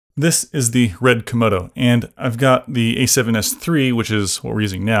This is the RED Komodo, and I've got the A7S3, which is what we're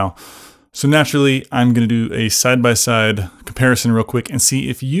using now. So naturally, I'm going to do a side-by-side comparison real quick and see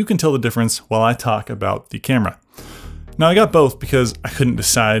if you can tell the difference while I talk about the camera. Now I got both because I couldn't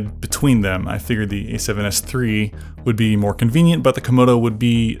decide between them. I figured the A7S3 would be more convenient, but the Komodo would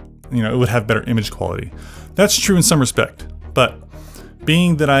be, it would have better image quality. That's true in some respect, but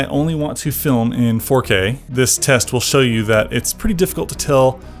being that I only want to film in 4K, this test will show you that it's pretty difficult to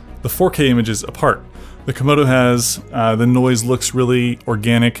tell the 4K images apart. The Komodo has, the noise looks really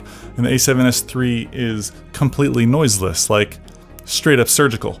organic, and the A7S3 is completely noiseless, like straight up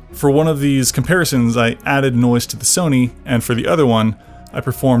surgical. For one of these comparisons, I added noise to the Sony, and for the other one, I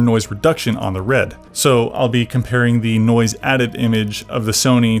performed noise reduction on the RED. So I'll be comparing the noise added image of the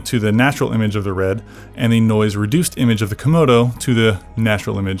Sony to the natural image of the RED, and the noise reduced image of the Komodo to the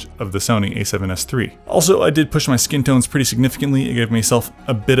natural image of the Sony A7S3. Also, I did push my skin tones pretty significantly. It gave myself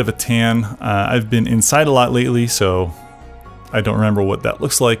a bit of a tan. I've been inside a lot lately, so I don't remember what that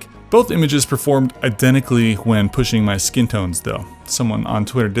looks like. Both images performed identically when pushing my skin tones though. Someone on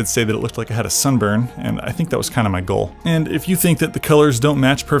Twitter did say that it looked like I had a sunburn, and I think that was kind of my goal. And if you think that the colors don't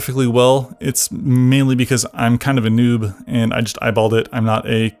match perfectly well, it's mainly because I'm kind of a noob and I just eyeballed it. I'm not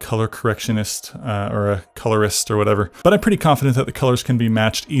a color correctionist or a colorist or whatever, but I'm pretty confident that the colors can be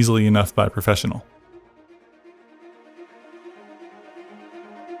matched easily enough by a professional.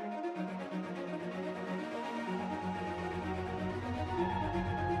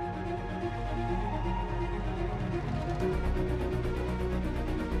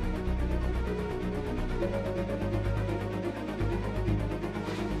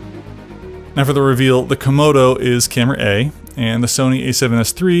 Now for the reveal, the Komodo is camera A, and the Sony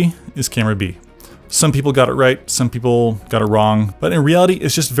A7S3 is camera B. Some people got it right, some people got it wrong, but in reality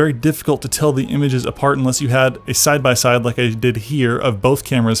it's just very difficult to tell the images apart unless you had a side-by-side like I did here of both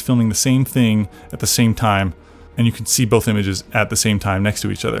cameras filming the same thing at the same time, and you can see both images at the same time next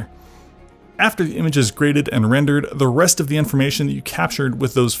to each other. After the image is graded and rendered, the rest of the information that you captured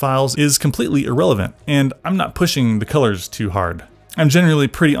with those files is completely irrelevant, and I'm not pushing the colors too hard. I'm generally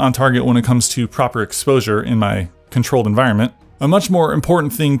pretty on target when it comes to proper exposure in my controlled environment. A much more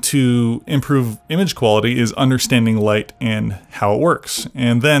important thing to improve image quality is understanding light and how it works,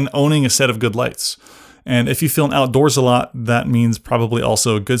 and then owning a set of good lights. And if you film outdoors a lot, that means probably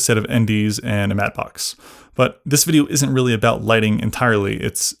also a good set of NDs and a matte box. But this video isn't really about lighting entirely,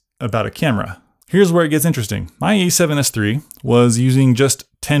 it's about a camera. Here's where it gets interesting. My A7S3 was using just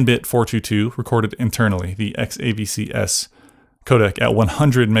 10-bit 422 recorded internally, the XAVC-S codec at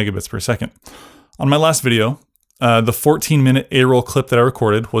 100 megabits per second. On my last video, the 14-minute A-roll clip that I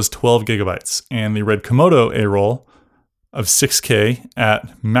recorded was 12 gigabytes, and the RED Komodo A-roll of 6K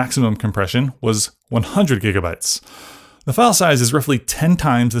at maximum compression was 100 gigabytes. The file size is roughly 10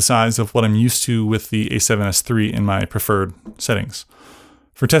 times the size of what I'm used to with the A7S3 in my preferred settings.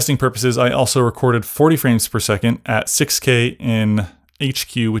 For testing purposes, I also recorded 40 frames per second at 6K in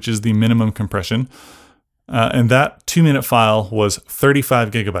HQ, which is the minimum compression. And that 2-minute file was 35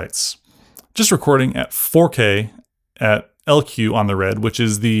 gigabytes. Just recording at 4K at LQ on the RED, which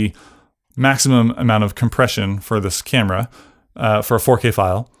is the maximum amount of compression for this camera for a 4K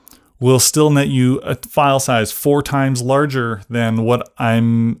file, will still net you a file size 4 times larger than what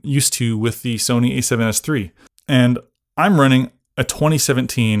I'm used to with the Sony A7S3. And I'm running a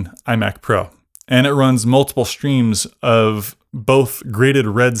 2017 iMac Pro, and it runs multiple streams of both graded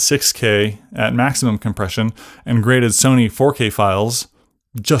RED 6K at maximum compression and graded Sony 4K files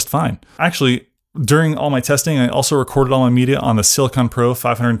just fine. Actually, during all my testing, I also recorded all my media on the Silicon Pro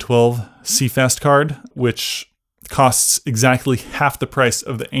 512 CFast card, which costs exactly half the price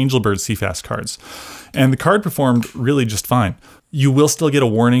of the Angelbird CFast cards. And the card performed really just fine. You will still get a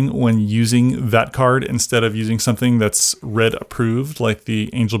warning when using that card instead of using something that's RED approved, like the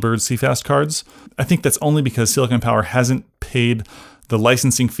Angelbird CFast cards. I think that's only because Silicon Power hasn't paid the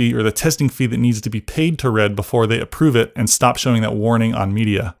licensing fee or the testing fee that needs to be paid to RED before they approve it and stop showing that warning on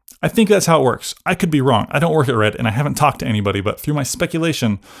media. I think that's how it works. I could be wrong. I don't work at RED and I haven't talked to anybody, but through my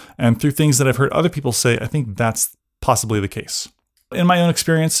speculation and through things that I've heard other people say, I think that's possibly the case. In my own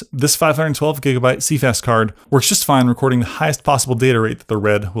experience, this 512 gigabyte CFast card works just fine recording the highest possible data rate that the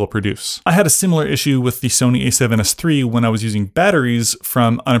RED will produce. I had a similar issue with the Sony A7S3 when I was using batteries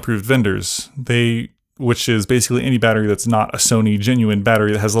from unapproved vendors, which is basically any battery that's not a Sony genuine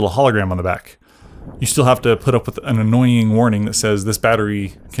battery that has a little hologram on the back. You still have to put up with an annoying warning that says this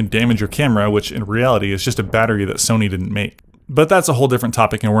battery can damage your camera, which in reality is just a battery that Sony didn't make. But that's a whole different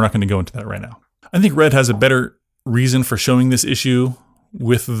topic and we're not going to go into that right now. I think RED has a better reason for showing this issue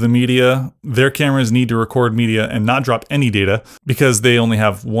with the media. Their cameras need to record media and not drop any data because they only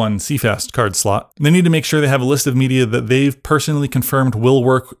have one CFast card slot. They need to make sure they have a list of media that they've personally confirmed will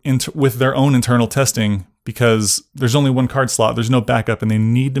work with their own internal testing, because there's only one card slot, there's no backup, and they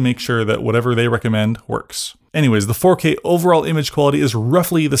need to make sure that whatever they recommend works. Anyways, the 4K overall image quality is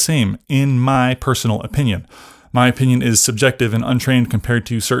roughly the same, in my personal opinion. My opinion is subjective and untrained compared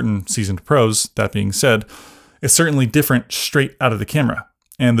to certain seasoned pros. That being said, it's certainly different straight out of the camera.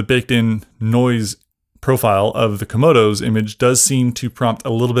 And the baked-in noise profile of the Komodo's image does seem to prompt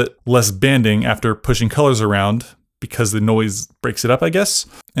a little bit less banding after pushing colors around, because the noise breaks it up, I guess.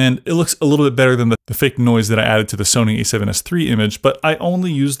 And it looks a little bit better than the fake noise that I added to the Sony A7S3 image, but I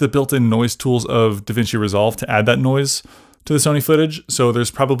only used the built-in noise tools of DaVinci Resolve to add that noise to the Sony footage, so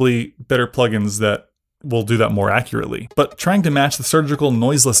there's probably better plugins that will do that more accurately. But trying to match the surgical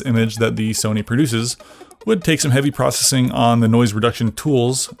noiseless image that the Sony produces would take some heavy processing on the noise reduction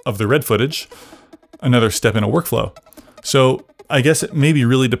tools of the RED footage, another step in a workflow. So I guess it maybe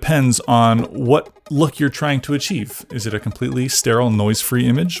really depends on what look you're trying to achieve. Is it a completely sterile, noise-free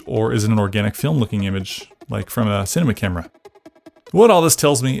image, or is it an organic film-looking image, like from a cinema camera? What all this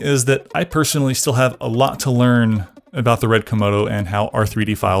tells me is that I personally still have a lot to learn about the RED Komodo and how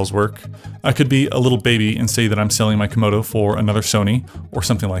R3D files work. I could be a little baby and say that I'm selling my Komodo for another Sony, or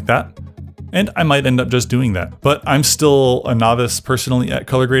something like that. And I might end up just doing that. But I'm still a novice personally at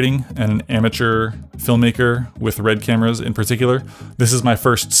color grading and an amateur filmmaker with RED cameras in particular. This is my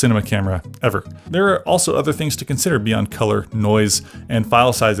first cinema camera ever. There are also other things to consider beyond color, noise, and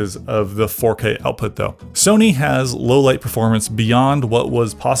file sizes of the 4K output though. Sony has low light performance beyond what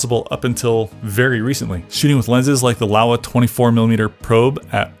was possible up until very recently. Shooting with lenses like the Laowa 24mm probe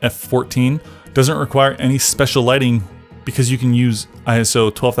at f/14 doesn't require any special lighting because you can use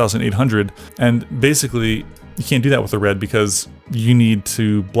ISO 12800, and basically you can't do that with the RED because you need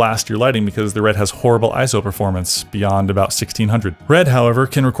to blast your lighting because the RED has horrible ISO performance beyond about 1600. RED, however,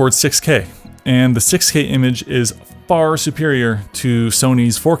 can record 6K, and the 6K image is far superior to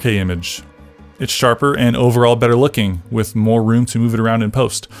Sony's 4K image. It's sharper and overall better looking, with more room to move it around in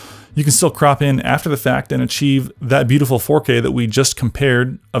post. You can still crop in after the fact and achieve that beautiful 4K that we just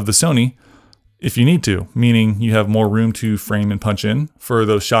compared of the Sony, if you need to, meaning you have more room to frame and punch in for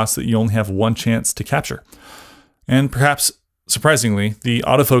those shots that you only have one chance to capture. And perhaps surprisingly, the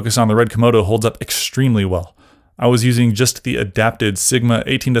autofocus on the RED Komodo holds up extremely well. I was using just the adapted Sigma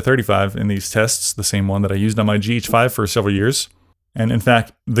 18-35 in these tests, the same one that I used on my GH5 for several years. And in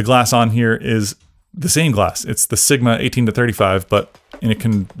fact, the glass on here is the same glass. It's the Sigma 18-35, but in a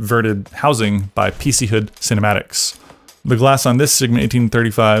converted housing by PC Hood Cinematics. The glass on this Sigma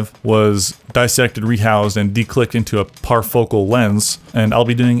 18-35 was dissected, rehoused, and declicked into a parfocal lens, and I'll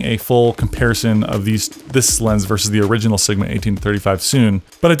be doing a full comparison of this lens versus the original Sigma 18-35 soon.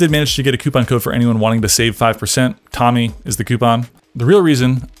 But I did manage to get a coupon code for anyone wanting to save 5%. Tommy is the coupon. The real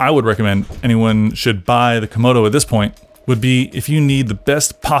reason I would recommend anyone should buy the Komodo at this point would be if you need the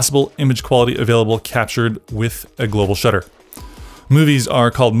best possible image quality available captured with a global shutter. Movies are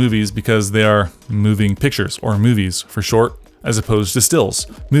called movies because they are moving pictures, or movies for short, as opposed to stills.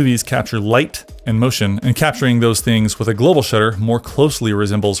 Movies capture light and motion, and capturing those things with a global shutter more closely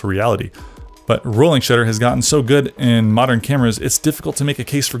resembles reality. But rolling shutter has gotten so good in modern cameras, it's difficult to make a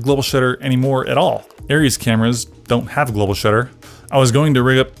case for global shutter anymore at all. Aries cameras don't have global shutter. I was going to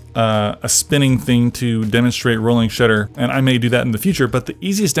rig up a spinning thing to demonstrate rolling shutter, and I may do that in the future, but the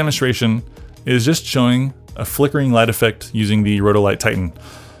easiest demonstration is just showing a flickering light effect using the Rotolight Titan.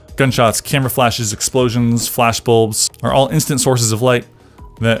 Gunshots, camera flashes, explosions, flash bulbs are all instant sources of light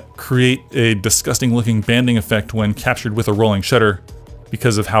that create a disgusting looking banding effect when captured with a rolling shutter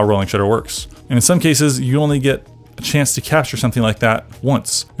because of how rolling shutter works. And in some cases, you only get a chance to capture something like that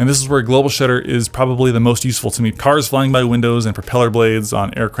once. And this is where global shutter is probably the most useful to me. Cars flying by windows and propeller blades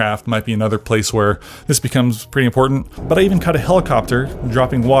on aircraft might be another place where this becomes pretty important. But I even caught a helicopter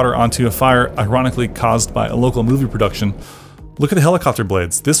dropping water onto a fire ironically caused by a local movie production. Look at the helicopter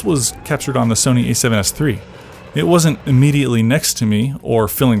blades. This was captured on the Sony A7S3. It wasn't immediately next to me or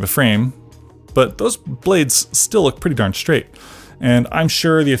filling the frame, but those blades still look pretty darn straight. And I'm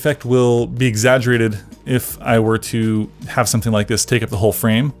sure the effect will be exaggerated if I were to have something like this take up the whole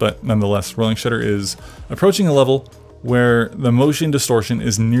frame, but nonetheless, rolling shutter is approaching a level where the motion distortion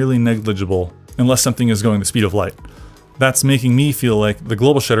is nearly negligible unless something is going the speed of light. That's making me feel like the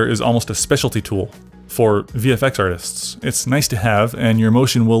global shutter is almost a specialty tool for VFX artists. It's nice to have, and your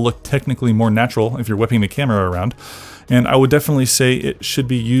motion will look technically more natural if you're whipping the camera around, And I would definitely say it should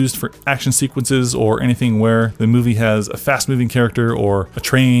be used for action sequences or anything where the movie has a fast moving character or a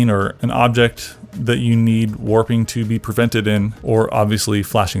train or an object that you need warping to be prevented in, or obviously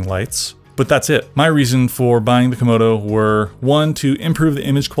flashing lights. But that's it. My reason for buying the Komodo were 1, to improve the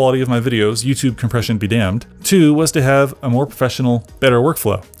image quality of my videos, YouTube compression be damned. 2, was to have a more professional, better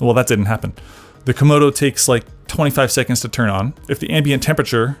workflow. Well, that didn't happen. The Komodo takes like 25 seconds to turn on. If the ambient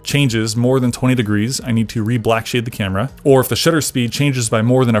temperature changes more than 20 degrees, I need to re-black shade the camera. Or if the shutter speed changes by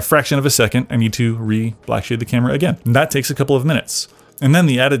more than a fraction of a second, I need to re-black shade the camera again. And that takes a couple of minutes. And then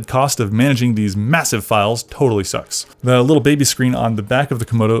the added cost of managing these massive files totally sucks. The little baby screen on the back of the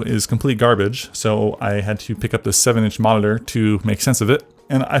Komodo is complete garbage, so I had to pick up this 7-inch monitor to make sense of it.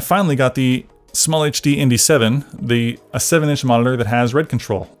 And I finally got the Small HD Indy 7, a 7-inch monitor that has RED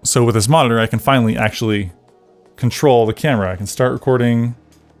control. So with this monitor, I can finally actually control the camera. I can start recording,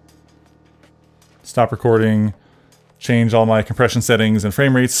 stop recording, change all my compression settings and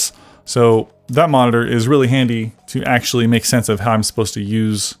frame rates. So that monitor is really handy to actually make sense of how I'm supposed to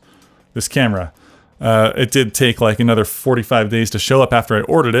use this camera. It did take like another 45 days to show up after I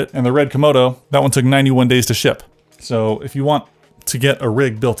ordered it, and the RED Komodo, that one took 91 days to ship. So if you want to get a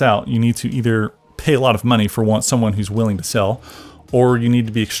rig built out, you need to either pay a lot of money for someone who's willing to sell, or you need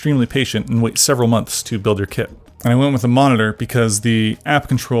to be extremely patient and wait several months to build your kit. And I went with a monitor because the app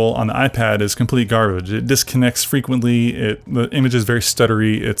control on the iPad is complete garbage. It disconnects frequently, the image is very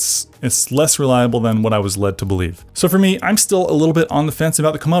stuttery, it's less reliable than what I was led to believe. So for me, I'm still a little bit on the fence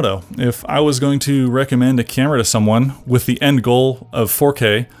about the Komodo. If I was going to recommend a camera to someone with the end goal of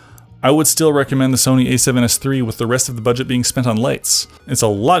 4K, I would still recommend the Sony A7S3 with the rest of the budget being spent on lights. It's a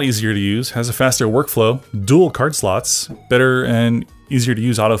lot easier to use, has a faster workflow, dual card slots, better and easier to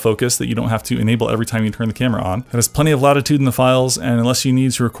use autofocus that you don't have to enable every time you turn the camera on. It has plenty of latitude in the files, and unless you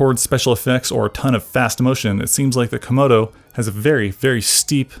need to record special effects or a ton of fast motion, it seems like the Komodo has a very, very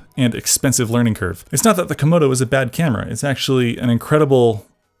steep and expensive learning curve. It's not that the Komodo is a bad camera, it's actually an incredible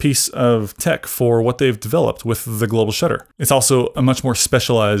piece of tech for what they've developed with the global shutter. It's also a much more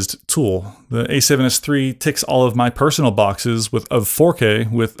specialized tool. The A7S3 ticks all of my personal boxes of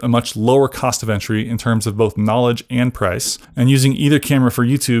 4K with a much lower cost of entry in terms of both knowledge and price, and using either camera for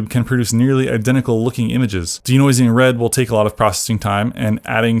YouTube can produce nearly identical looking images. Denoising RED will take a lot of processing time, and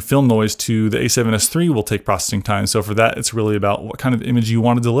adding film noise to the A7S3 will take processing time, so for that it's really about what kind of image you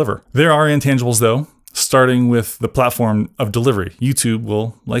want to deliver. There are intangibles though. Starting with the platform of delivery. YouTube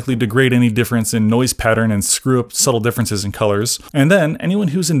will likely degrade any difference in noise pattern and screw up subtle differences in colors. And then anyone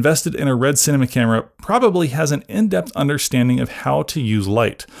who's invested in a RED cinema camera probably has an in-depth understanding of how to use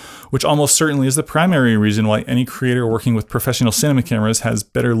light, which almost certainly is the primary reason why any creator working with professional cinema cameras has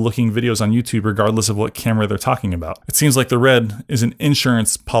better looking videos on YouTube regardless of what camera they're talking about. It seems like the RED is an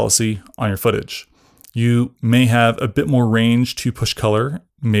insurance policy on your footage. You may have a bit more range to push color,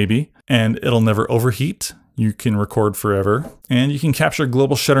 maybe, and it'll never overheat. You can record forever, and you can capture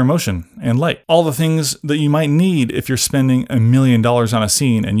global shutter motion and light. All the things that you might need if you're spending $1 million on a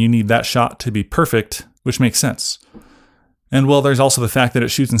scene and you need that shot to be perfect, which makes sense. And well, there's also the fact that it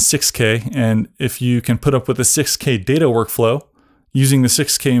shoots in 6K, and if you can put up with the 6K data workflow, using the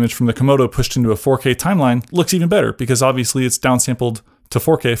 6K image from the Komodo pushed into a 4K timeline looks even better because obviously it's downsampled to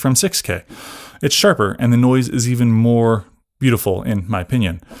 4K from 6K. It's sharper, and the noise is even more beautiful, in my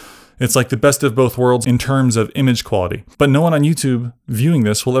opinion. It's like the best of both worlds in terms of image quality. But no one on YouTube viewing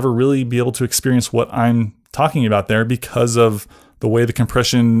this will ever really be able to experience what I'm talking about there because of the way the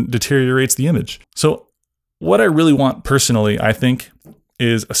compression deteriorates the image. So what I really want personally, I think,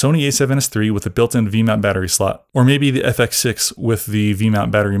 is a Sony A7S III with a built-in V-mount battery slot, or maybe the FX6 with the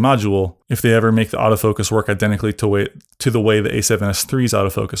V-mount battery module if they ever make the autofocus work identically to the way the A7S III's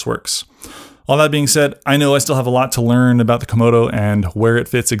autofocus works. All that being said, I know I still have a lot to learn about the Komodo and where it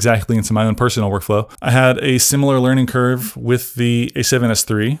fits exactly into my own personal workflow. I had a similar learning curve with the A7S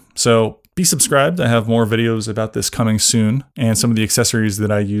III, so be subscribed. I have more videos about this coming soon and some of the accessories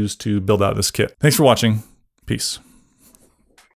that I use to build out this kit. Thanks for watching. Peace.